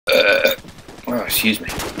Oh, excuse me.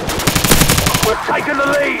 We're taking the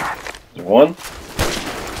lead. There's one.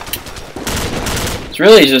 It's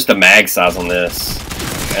really just the mag size on this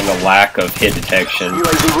and the lack of hit detection.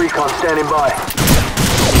 UAV recon standing by.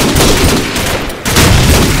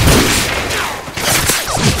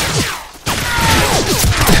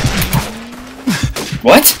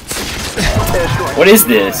 What? What is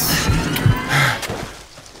this?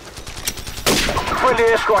 Friendly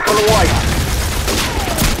airstrike on the way.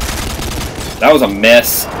 That was a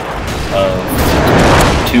mess of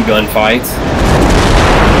 2 gunfights.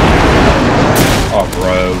 Oh,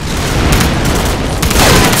 bro.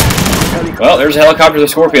 Well, there's a helicopter to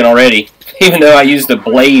Scorpion already. Even though I used the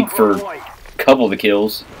blade for a couple of the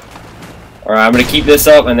kills. Alright, I'm going to keep this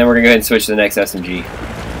up, and then we're going to go ahead and switch to the next SMG.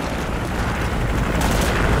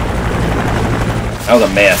 That was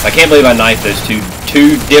a mess. I can't believe I knifed those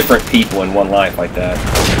two different people in one life like that.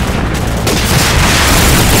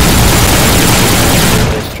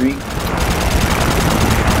 Street.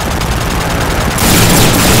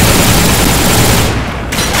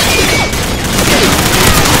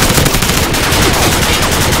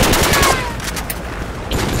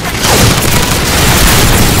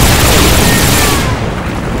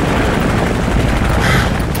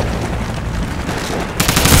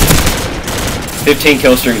 "15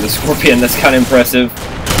 kill streak with the Scorpion." That's kind of impressive.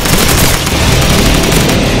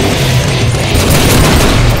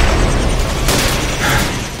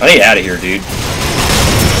 I need out of here, dude.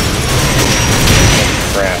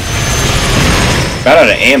 Crap. About out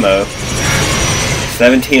of ammo.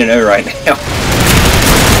 17-0 right now.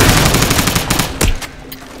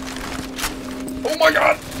 Oh my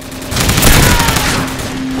god!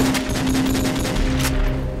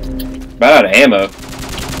 About out of ammo.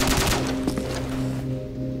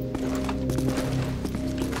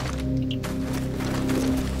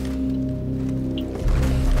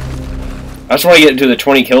 I just want to get into the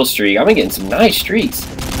 20 kill streak. I've been getting some nice streaks.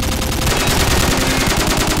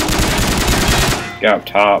 Got up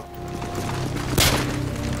top.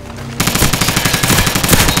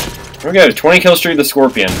 Here we go, 20 kill streak with the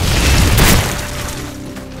Scorpion.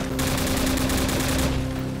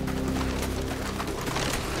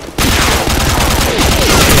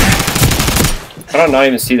 How did I not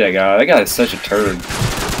even see that guy? That guy is such a turd.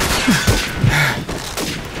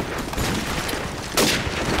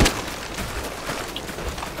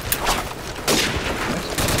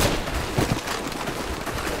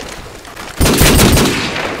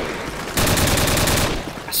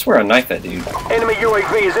 I swear I knifed that dude. Enemy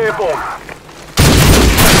UAV is airborne.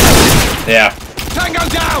 Yeah. Tango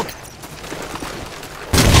down!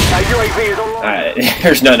 Our UAV is online.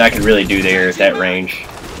 There's nothing I can really do there at that range.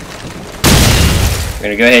 I'm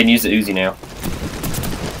gonna go ahead and use the Uzi now.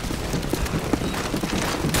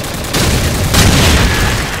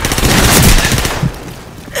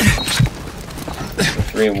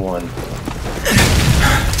 Three and one.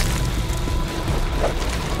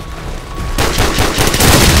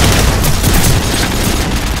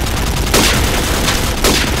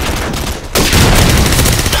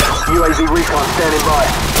 UAV recon standing by.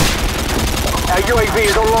 Our UAV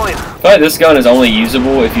is online. I feel like this gun is only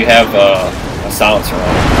usable if you have a silencer on it.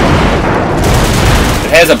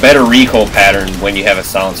 It has a better recoil pattern when you have a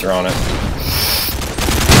silencer on it.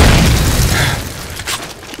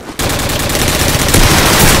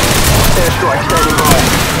 Airstrike standing by.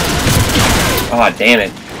 Ah, oh, damn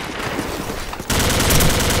it.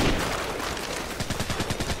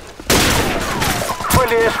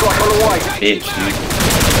 Friendly airstrike on the way. Bitch, dude.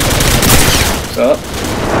 What's up?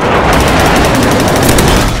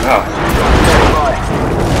 Oh.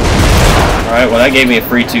 Alright, well that gave me a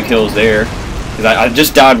free 2 kills there. Because I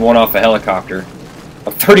just died one off a helicopter.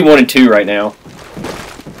 I'm 31 and 2 right now.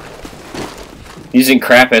 Using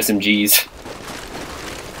crap SMGs.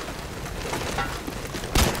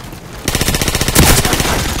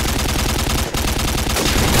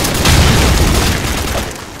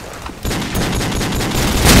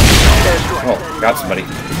 Oh, got somebody.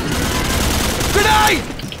 Grenade!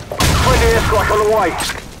 Friendly airstrike on the way.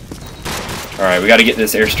 Alright, we gotta get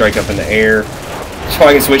this airstrike up in the air so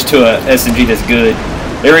I can switch to a SMG that's good.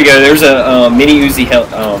 There we go, there's a mini Uzi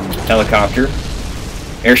helicopter.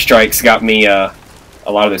 Airstrikes got me a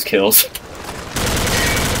lot of those kills.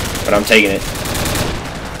 But I'm taking it.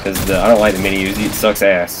 Because I don't like the mini Uzi, it sucks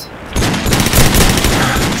ass.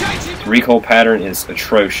 The recoil pattern is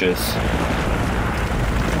atrocious.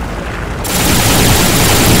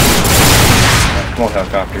 Come on,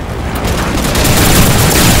 helicopter.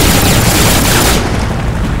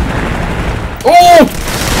 Oh!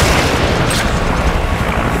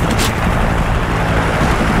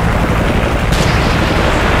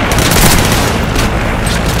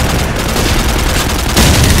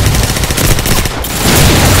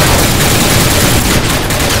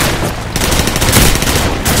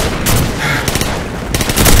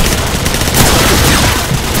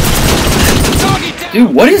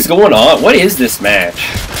 Dude, what is going on? What is this match?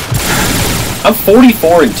 I'm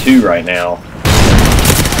 44-2 right now.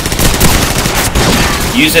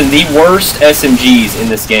 Using the worst SMGs in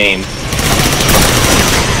this game.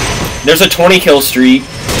 There's a 20 kill streak.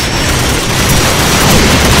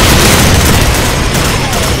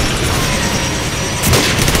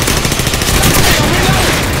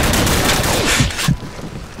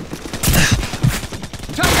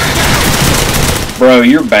 Bro,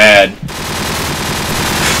 you're bad.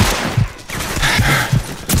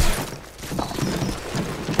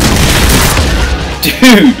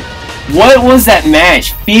 Dude, what was that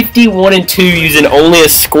match? 51-2 using only a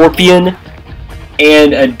skorpion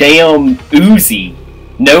and a damn Uzi.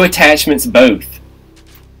 No attachments both.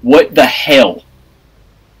 What the hell?